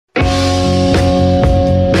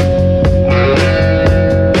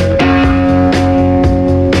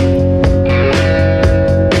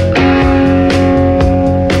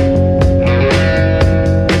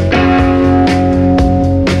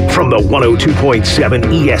102.7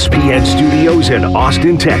 ESPN Studios in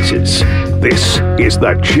Austin, Texas. This is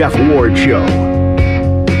The Jeff Ward Show.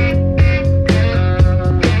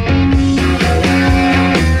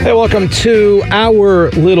 Hey, welcome to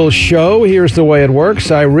our little show. Here's the way it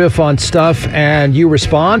works. I riff on stuff and you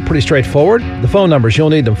respond. Pretty straightforward. The phone numbers, you'll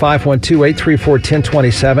need them.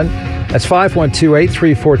 512-834-1027. That's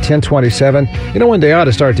 512-834-1027. You know when they ought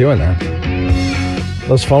to start doing that?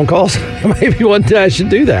 Those phone calls? Maybe one day I should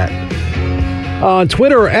do that. On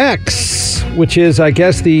Twitter or X, which is, I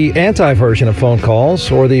guess, the anti-version of phone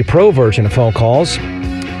calls or the pro version of phone calls,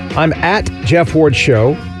 I'm at Jeff Ward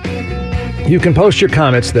Show. You can post your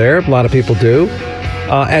comments there. A lot of people do.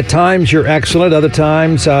 At times, you're excellent. Other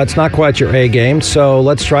times, it's not quite your A game. So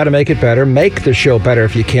let's try to make it better. Make the show better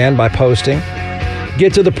if you can by posting.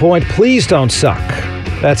 Get to the point. Please don't suck.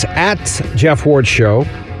 That's at Jeff Ward Show.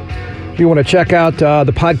 If you want to check out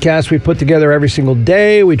the podcast we put together every single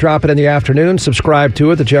day, we drop it in the afternoon. Subscribe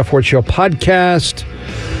to it. The Jeff Ward Show podcast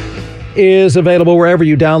is available wherever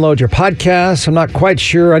you download your podcasts. I'm not quite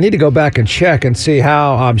sure. I need to go back and check and see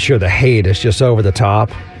how. I'm sure the hate is just over the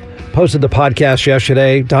top. Posted the podcast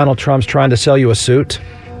yesterday. Donald Trump's trying to sell you a suit.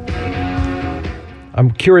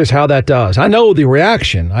 I'm curious how that does. I know the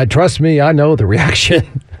reaction. Trust me, I know the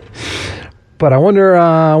reaction. But I wonder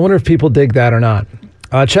if people dig that or not.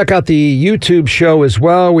 Check out the YouTube show as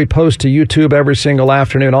well. We post to YouTube every single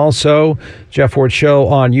afternoon also. Jeff Ward Show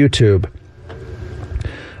on YouTube.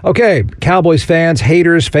 Okay, Cowboys fans,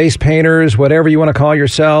 haters, face painters, whatever you want to call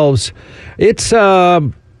yourselves. It's,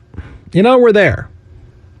 we're there.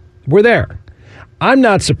 We're there. I'm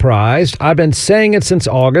not surprised. I've been saying it since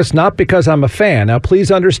August, not because I'm a fan. Now,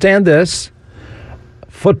 please understand this.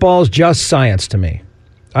 Football's just science to me.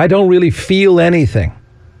 I don't really feel anything.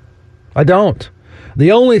 I don't.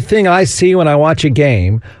 The only thing I see when I watch a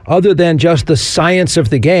game, other than just the science of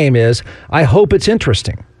the game, is I hope it's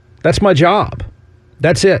interesting. That's my job.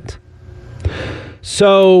 That's it.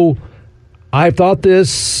 So I've thought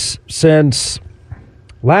this since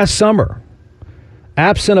last summer.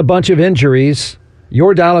 Absent a bunch of injuries,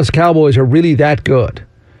 your Dallas Cowboys are really that good.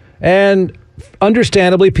 And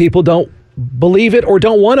understandably, people don't believe it or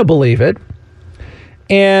don't want to believe it.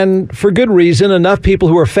 And for good reason, enough people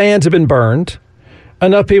who are fans have been burned.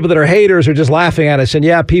 Enough people that are haters are just laughing at us. And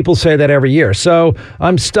yeah, people say that every year. So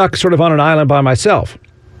I'm stuck sort of on an island by myself.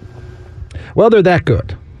 Well, they're that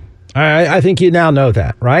good. I think you now know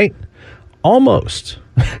that, right? Almost.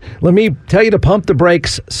 Let me tell you to pump the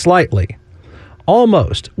brakes slightly.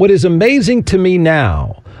 Almost. What is amazing to me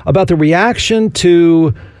now about the reaction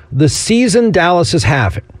to the season Dallas is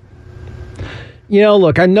having.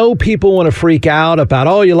 Look, I know people want to freak out about,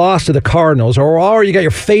 oh, you lost to the Cardinals, or oh, you got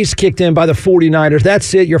your face kicked in by the 49ers.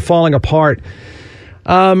 That's it. You're falling apart.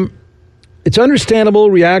 It's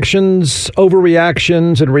understandable reactions,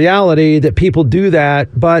 overreactions, and reality that people do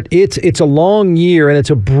that, but it's a long year and it's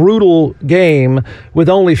a brutal game with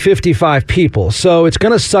only 55 people. So it's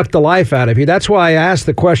going to suck the life out of you. That's why I asked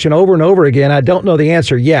the question over and over again. I don't know the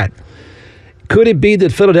answer yet. Could it be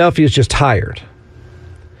that Philadelphia is just tired?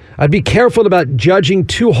 I'd be careful about judging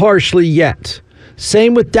too harshly yet.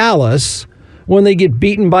 Same with Dallas. When they get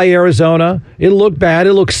beaten by Arizona, it looked bad,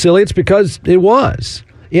 it looked silly. It's because it was.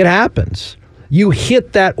 It happens. You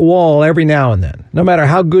hit that wall every now and then, no matter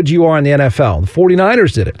how good you are in the NFL. The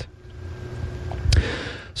 49ers did it.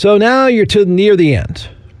 So now you're near the end.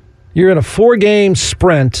 You're in a 4-game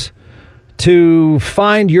sprint to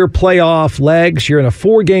find your playoff legs. You're in a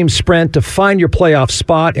 4-game sprint to find your playoff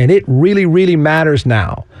spot, and it really, really matters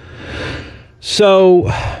now. So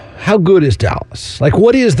how good is Dallas? Like,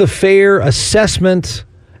 what is the fair assessment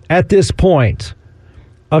at this point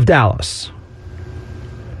of Dallas?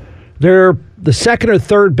 They're the second or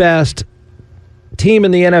third best team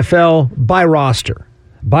in the NFL by roster,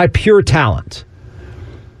 by pure talent.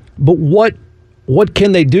 But what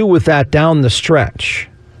can they do with that down the stretch?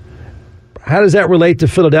 How does that relate to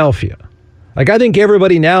Philadelphia? Like, I think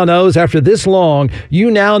everybody now knows after this long, you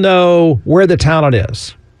now know where the talent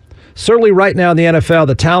is. Certainly right now in the NFL,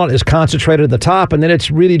 the talent is concentrated at the top, and then it's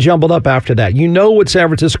really jumbled up after that. You know what San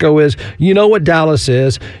Francisco is. You know what Dallas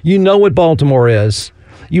is. You know what Baltimore is.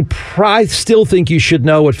 You probably still think you should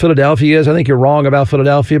know what Philadelphia is. I think you're wrong about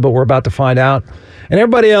Philadelphia, but we're about to find out. And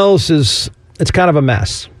everybody else it's kind of a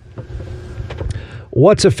mess.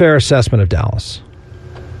 What's a fair assessment of Dallas?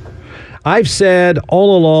 I've said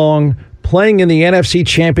all along, playing in the NFC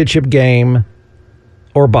Championship game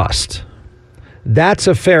or bust. That's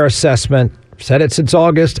a fair assessment. I've said it since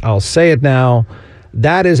August. I'll say it now.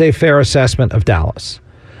 That is a fair assessment of Dallas.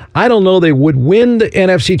 I don't know they would win the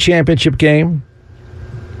NFC Championship game,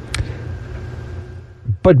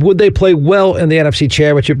 But would they play well in the NFC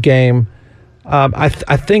Championship game? I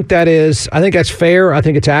think that's fair. I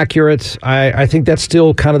think it's accurate. I think that's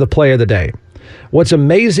still kind of the play of the day. What's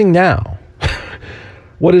amazing now?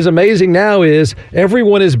 What is amazing now is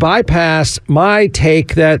everyone has bypassed my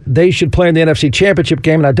take that they should play in the NFC Championship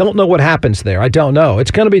game, and I don't know what happens there. I don't know.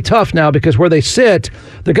 It's going to be tough now because where they sit,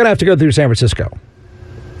 they're going to have to go through San Francisco.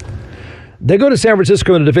 They go to San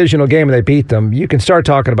Francisco in a divisional game and they beat them. You can start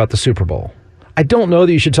talking about the Super Bowl. I don't know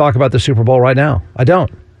that you should talk about the Super Bowl right now. I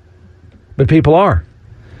don't. But people are.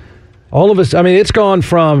 All of us, I mean, it's gone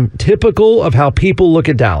from typical of how people look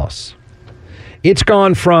at Dallas. It's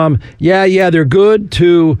gone from, yeah, they're good,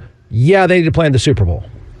 to, yeah, they need to play in the Super Bowl.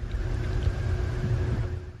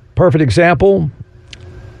 Perfect example.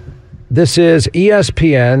 This is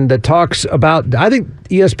ESPN that talks about, I think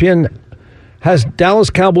ESPN has Dallas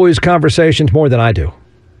Cowboys conversations more than I do.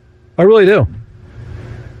 I really do.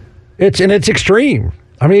 It's extreme.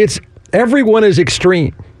 I mean, everyone is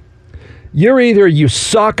extreme. You're either you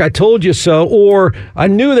suck, I told you so, or I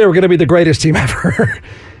knew they were going to be the greatest team ever.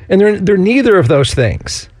 And they're neither of those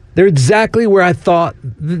things. They're exactly where I thought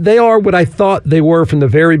they are, what I thought they were from the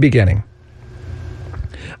very beginning.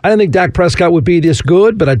 I didn't think Dak Prescott would be this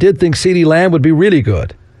good, but I did think CeeDee Lamb would be really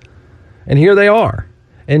good. And here they are.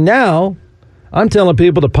 And now I'm telling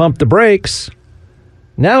people to pump the brakes.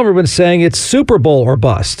 Now everyone's saying it's Super Bowl or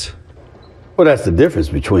bust. Well, that's the difference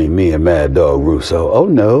between me and Mad Dog Russo. Oh,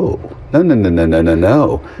 no.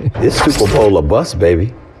 No. It's Super Bowl or bust,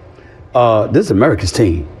 baby. This is America's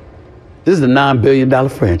team. This is the $9 billion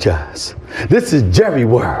franchise. This is Jerry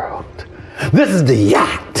World. This is the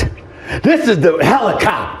yacht. This is the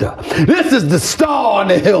helicopter. This is the star on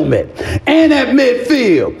the helmet. And at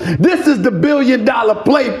midfield, this is the $1 billion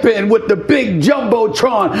playpen with the big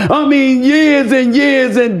jumbotron. I mean, years and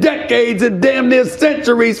years and decades and damn near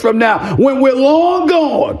centuries from now, when we're long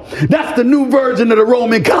gone, that's the new version of the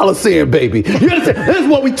Roman Coliseum, baby. You understand? This is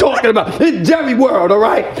what we're talking about. It's Jerry World, all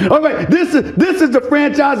right? All right. This is the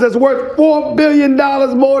franchise that's worth $4 billion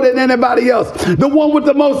more than anybody else. The one with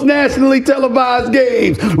the most nationally televised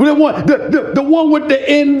games. The one with the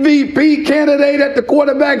MVP candidate at the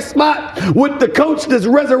quarterback spot, with the coach that's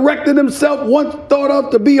resurrected himself, once thought of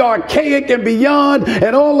to be archaic and beyond,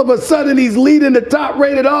 and all of a sudden he's leading the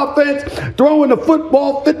top-rated offense, throwing the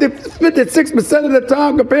football 56% of the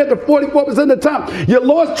time compared to 44% of the time. You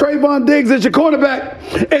lost Trayvon Diggs as your quarterback,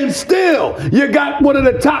 and still you got one of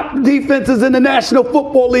the top defenses in the National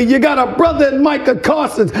Football League. You got a brother in Micah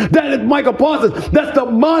Parsons. That's the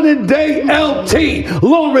modern-day LT,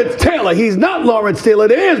 Lawrence Taylor. He's not Lawrence Taylor.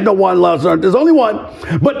 There is no one Lawrence. There's only one.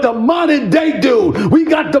 But the modern day dude, we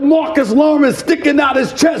got DeMarcus Lawrence sticking out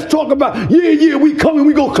his chest talking about, yeah, we coming,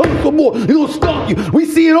 we gonna come some more. We gonna stop you. We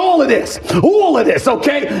seeing all of this,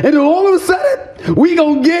 okay? And then all of a sudden, we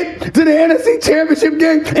gonna get to the NFC Championship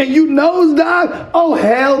game and you nosedive? Oh,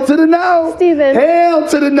 hell to the no. Steven. Hell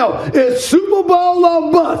to the no. It's Super Bowl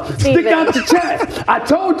or bust. Stick out your chest. I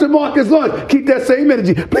told DeMarcus Lawrence, keep that same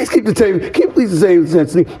energy. Please keep the same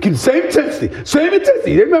intensity. Keep the same intensity. Same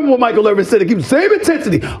intensity. They remember what Michael Irvin said, keep the same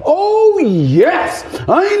intensity. Oh, yes.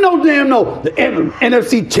 I ain't the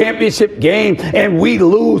NFC Championship game and we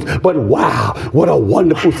lose. But wow, what a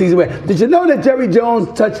wonderful season. Did you know that Jerry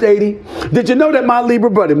Jones touched 80? Did you know that my Libra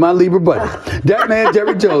buddy, that man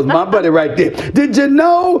Jerry Jones, my buddy right there. Did you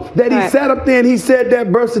know that he sat up there and he said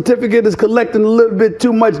that birth certificate is collecting a little bit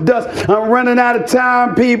too much dust? I'm running out of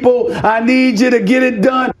time, people. I need you to get it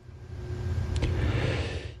done.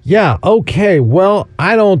 Yeah, okay. Well,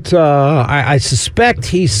 I don't, I suspect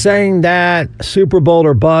he's saying that Super Bowl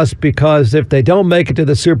or bust because if they don't make it to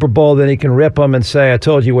the Super Bowl, then he can rip them and say, I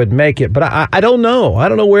told you wouldn't make it. But I don't know. I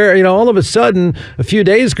don't know where, all of a sudden, a few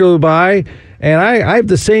days go by, and I have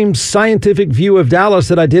the same scientific view of Dallas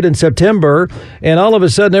that I did in September, and all of a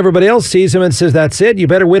sudden everybody else sees him and says, that's it, you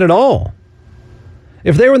better win it all.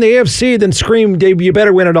 If they were in the AFC, then scream, you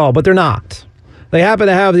better win it all, but they're not. They happen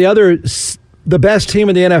to have the best team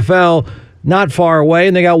in the NFL not far away,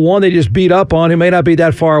 and they got one they just beat up on who may not be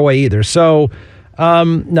that far away either. So,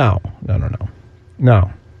 no.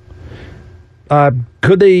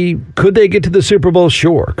 Could they get to the Super Bowl?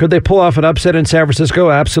 Sure. Could they pull off an upset in San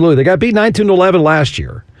Francisco? Absolutely. They got beat 19-11 last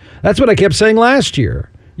year. That's what I kept saying last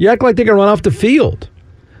year. You act like they can run off the field.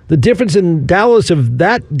 The difference in Dallas of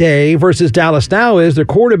that day versus Dallas now is their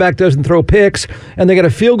quarterback doesn't throw picks, and they got a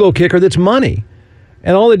field goal kicker that's money.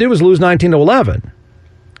 And all they did was lose 19-11.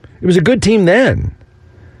 It was a good team then.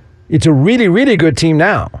 It's a really, really good team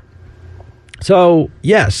now. So,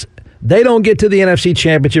 yes, they don't get to the NFC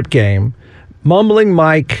Championship game. Mumbling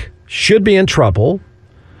Mike should be in trouble.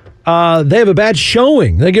 They have a bad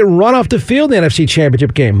showing. They get run off the field in the NFC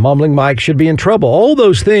Championship game. Mumbling Mike should be in trouble. All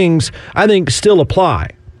those things, I think, still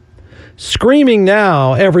apply. Screaming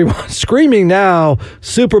now, everyone, screaming now,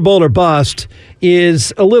 Super Bowl or bust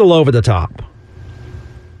is a little over the top.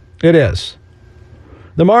 It is.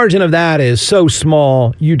 The margin of that is so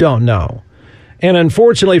small, you don't know. And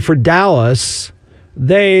unfortunately for Dallas,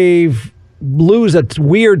 they lose a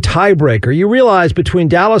weird tiebreaker. You realize between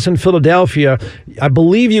Dallas and Philadelphia, I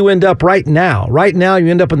believe you end up right now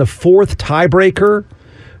you end up in the fourth tiebreaker,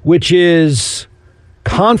 which is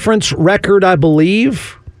conference record, I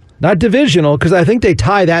believe. Not divisional, because I think they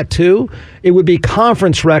tie that too. It would be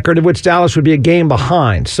conference record, of which Dallas would be a game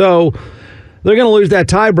behind. So they're going to lose that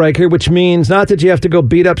tiebreaker, which means not that you have to go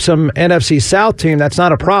beat up some NFC South team. That's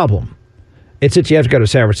not a problem. It's that you have to go to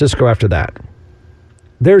San Francisco after that.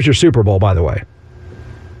 There's your Super Bowl, by the way.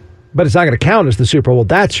 But it's not going to count as the Super Bowl.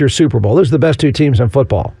 That's your Super Bowl. Those are the best two teams in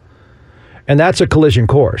football. And that's a collision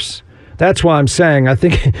course. That's why I'm saying I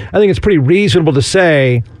think it's pretty reasonable to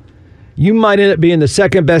say you might end up being the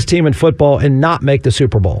second best team in football and not make the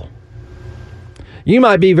Super Bowl. You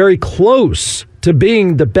might be very close to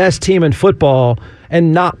being the best team in football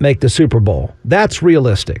and not make the Super Bowl. That's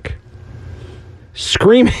realistic.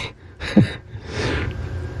 Screaming.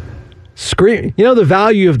 The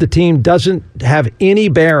value of the team doesn't have any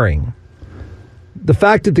bearing. The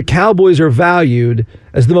fact that the Cowboys are valued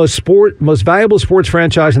as the most valuable sports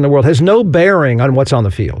franchise in the world has no bearing on what's on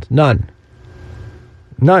the field. None.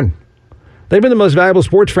 They've been the most valuable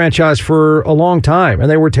sports franchise for a long time, and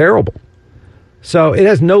they were terrible. So it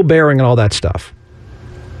has no bearing on all that stuff.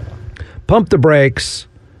 Pump the brakes.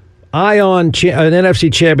 Eye on an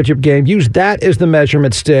NFC Championship game. Use that as the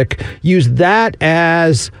measurement stick. Use that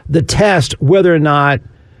as the test whether or not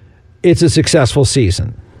it's a successful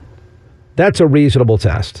season. That's a reasonable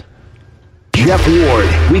test. Jeff Ward,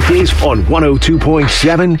 weekdays on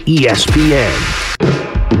 102.7 ESPN.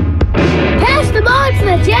 Pass the ball to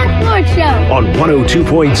the Jeff Ward Show. On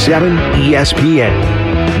 102.7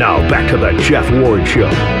 ESPN. Now back to the Jeff Ward Show.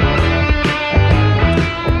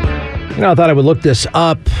 I thought I would look this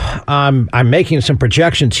up. I'm making some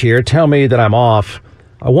projections here. Tell me that I'm off.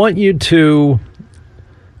 I want you to,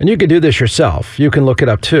 and you can do this yourself. You can look it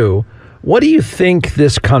up too. What do you think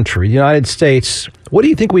this country, the United States, what do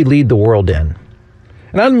you think we lead the world in?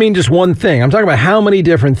 And I don't mean just one thing. I'm talking about how many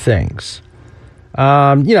different things.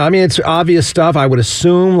 It's obvious stuff. I would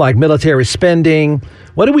assume like military spending.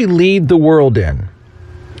 What do we lead the world in?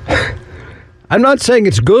 I'm not saying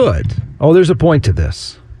it's good. Oh, there's a point to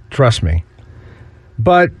this. Trust me.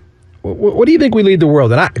 But what do you think we lead the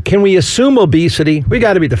world in? Can we assume obesity? We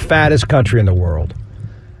got to be the fattest country in the world.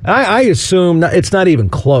 I assume it's not even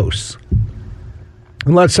close.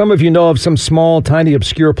 Unless some of you know of some small, tiny,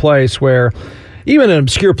 obscure place where, even in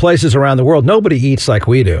obscure places around the world, nobody eats like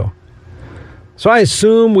we do. So I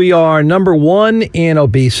assume we are number one in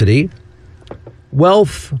obesity.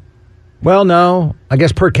 Wealth, well, no. I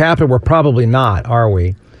guess per capita, we're probably not, are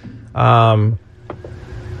we?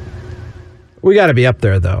 We got to be up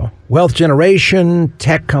there, though. Wealth generation,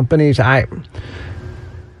 tech companies,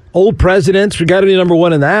 old presidents, we got to be number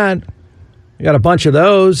one in that. We got a bunch of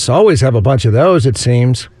those. Always have a bunch of those, it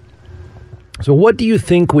seems. So what do you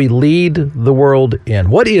think we lead the world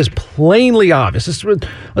in? What is plainly obvious?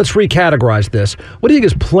 Let's recategorize this. What do you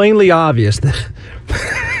think is plainly obvious that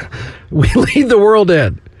we lead the world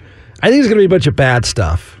in? I think it's going to be a bunch of bad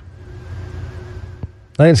stuff.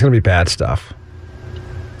 I think it's going to be bad stuff.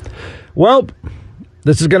 Well,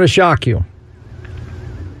 this is going to shock you.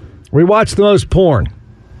 We watch the most porn.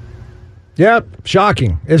 Yep,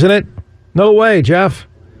 shocking, isn't it? No way, Jeff.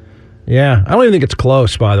 Yeah, I don't even think it's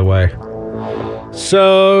close, by the way.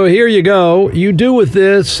 So here you go. You do with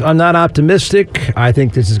this. I'm not optimistic. I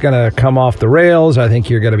think this is going to come off the rails. I think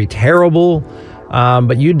you're going to be terrible.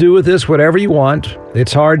 But you do with this whatever you want.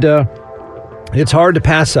 It's hard to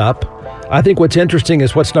pass up. I think what's interesting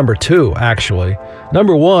is what's number two, actually.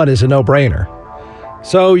 Number one is a no-brainer.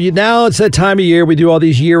 So now it's that time of year. We do all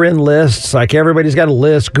these year-end lists. Like everybody's got a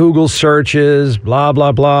list, Google searches, blah,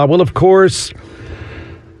 blah, blah. Well, of course,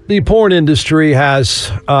 the porn industry has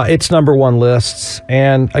its number one lists.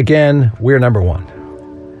 And again, we're number one.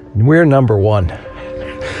 We're number one.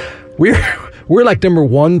 We're like number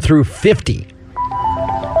 1 through 50.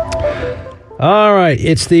 All right,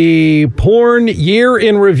 it's the porn year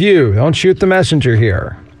in review. Don't shoot the messenger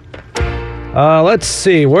here. Let's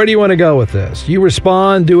see. Where do you want to go with this? You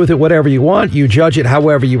respond, do with it whatever you want. You judge it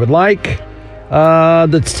however you would like.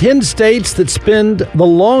 The 10 states that spend the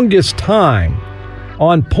longest time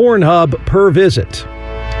on Pornhub per visit.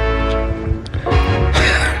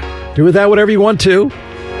 Do with that whatever you want to.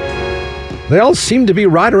 They all seem to be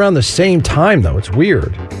right around the same time, though. It's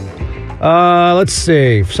weird. Let's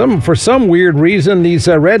see. For some weird reason, these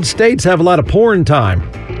red states have a lot of porn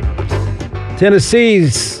time.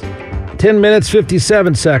 Tennessee's 10 minutes,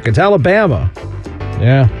 57 seconds. Alabama,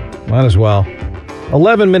 yeah, might as well.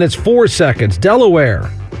 11 minutes, 4 seconds.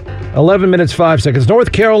 Delaware, 11 minutes, 5 seconds.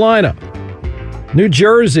 North Carolina, New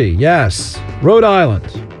Jersey, yes. Rhode Island,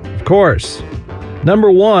 of course.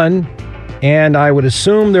 Number one, and I would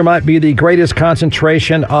assume there might be the greatest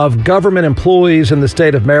concentration of government employees in the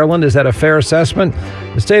state of Maryland. Is that a fair assessment?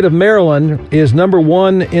 The state of Maryland is number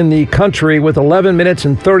one in the country with 11 minutes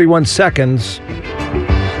and 31 seconds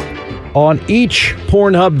on each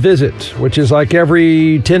Pornhub visit, which is like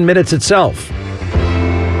every 10 minutes itself.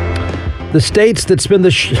 The states that spend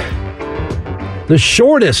the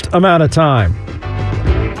shortest amount of time.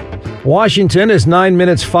 Washington is 9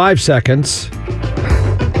 minutes, 5 seconds.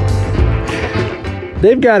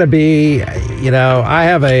 They've got to be, I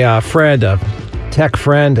have a friend, a tech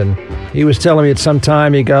friend, and he was telling me at some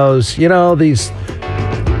time, he goes, the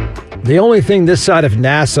only thing this side of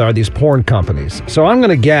NASA are these porn companies. So I'm going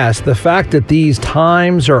to guess the fact that these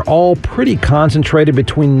times are all pretty concentrated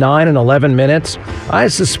between 9 and 11 minutes, I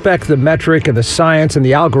suspect the metric and the science and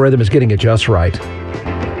the algorithm is getting it just right.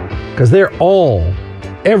 Because they're all,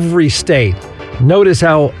 every state, notice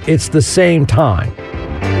how it's the same time.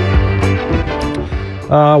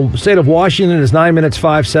 State of Washington is 9 minutes,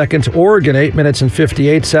 5 seconds. Oregon, 8 minutes and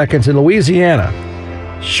 58 seconds. In Louisiana,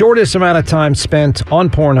 shortest amount of time spent on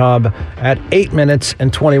Pornhub at 8 minutes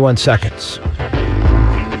and 21 seconds.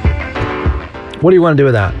 What do you want to do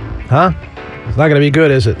with that? Huh? It's not going to be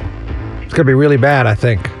good, is it? It's going to be really bad, I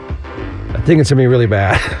think. I think it's going to be really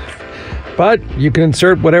bad. But you can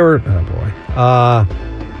insert whatever,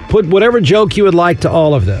 put whatever joke you would like to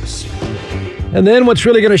all of this. And then what's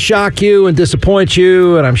really going to shock you and disappoint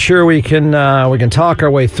you, and I'm sure we can talk our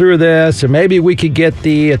way through this, and maybe we could get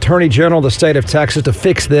the Attorney General of the state of Texas to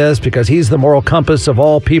fix this because he's the moral compass of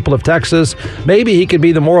all people of Texas. Maybe he could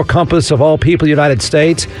be the moral compass of all people of the United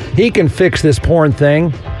States. He can fix this porn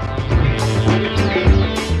thing.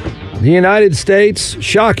 The United States,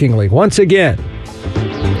 shockingly, once again,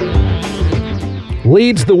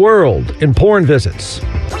 leads the world in porn visits.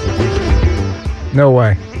 No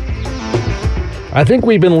way. I think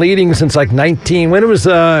we've been leading since like when was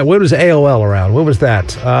AOL around? When was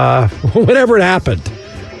that? Whenever it happened.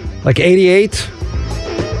 Like 88?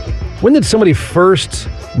 When did somebody first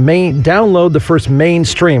download the first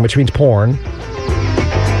mainstream, which means porn,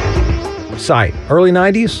 site? Early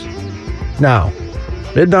 90s? No.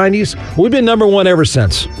 Mid 90s? We've been number one ever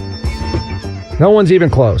since. No one's even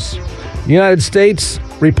close. The United States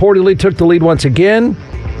reportedly took the lead once again.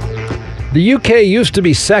 The UK used to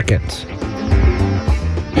be second.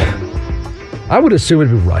 I would assume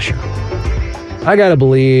it'd be Russia. I gotta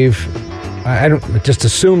believe, I don't just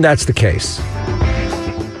assume that's the case.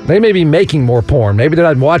 They may be making more porn. Maybe they're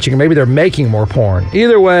not watching it. Maybe they're making more porn.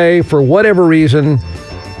 Either way, for whatever reason,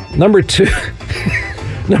 number two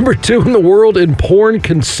in the world in porn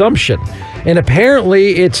consumption. And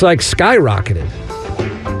apparently it's like skyrocketed.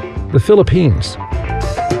 The Philippines.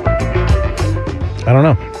 I don't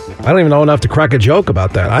know. I don't even know enough to crack a joke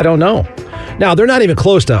about that. I don't know. Now, they're not even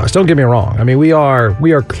close to us. Don't get me wrong. I mean, we are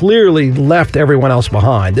clearly left everyone else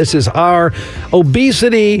behind. This is our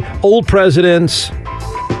obesity, old presidents,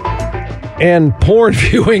 and porn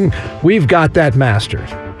viewing. We've got that mastered.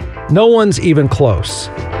 No one's even close.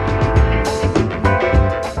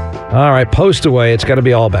 All right, post away. It's got to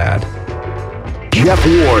be all bad. Jeff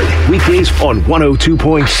Ward, weekdays on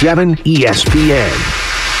 102.7 ESPN.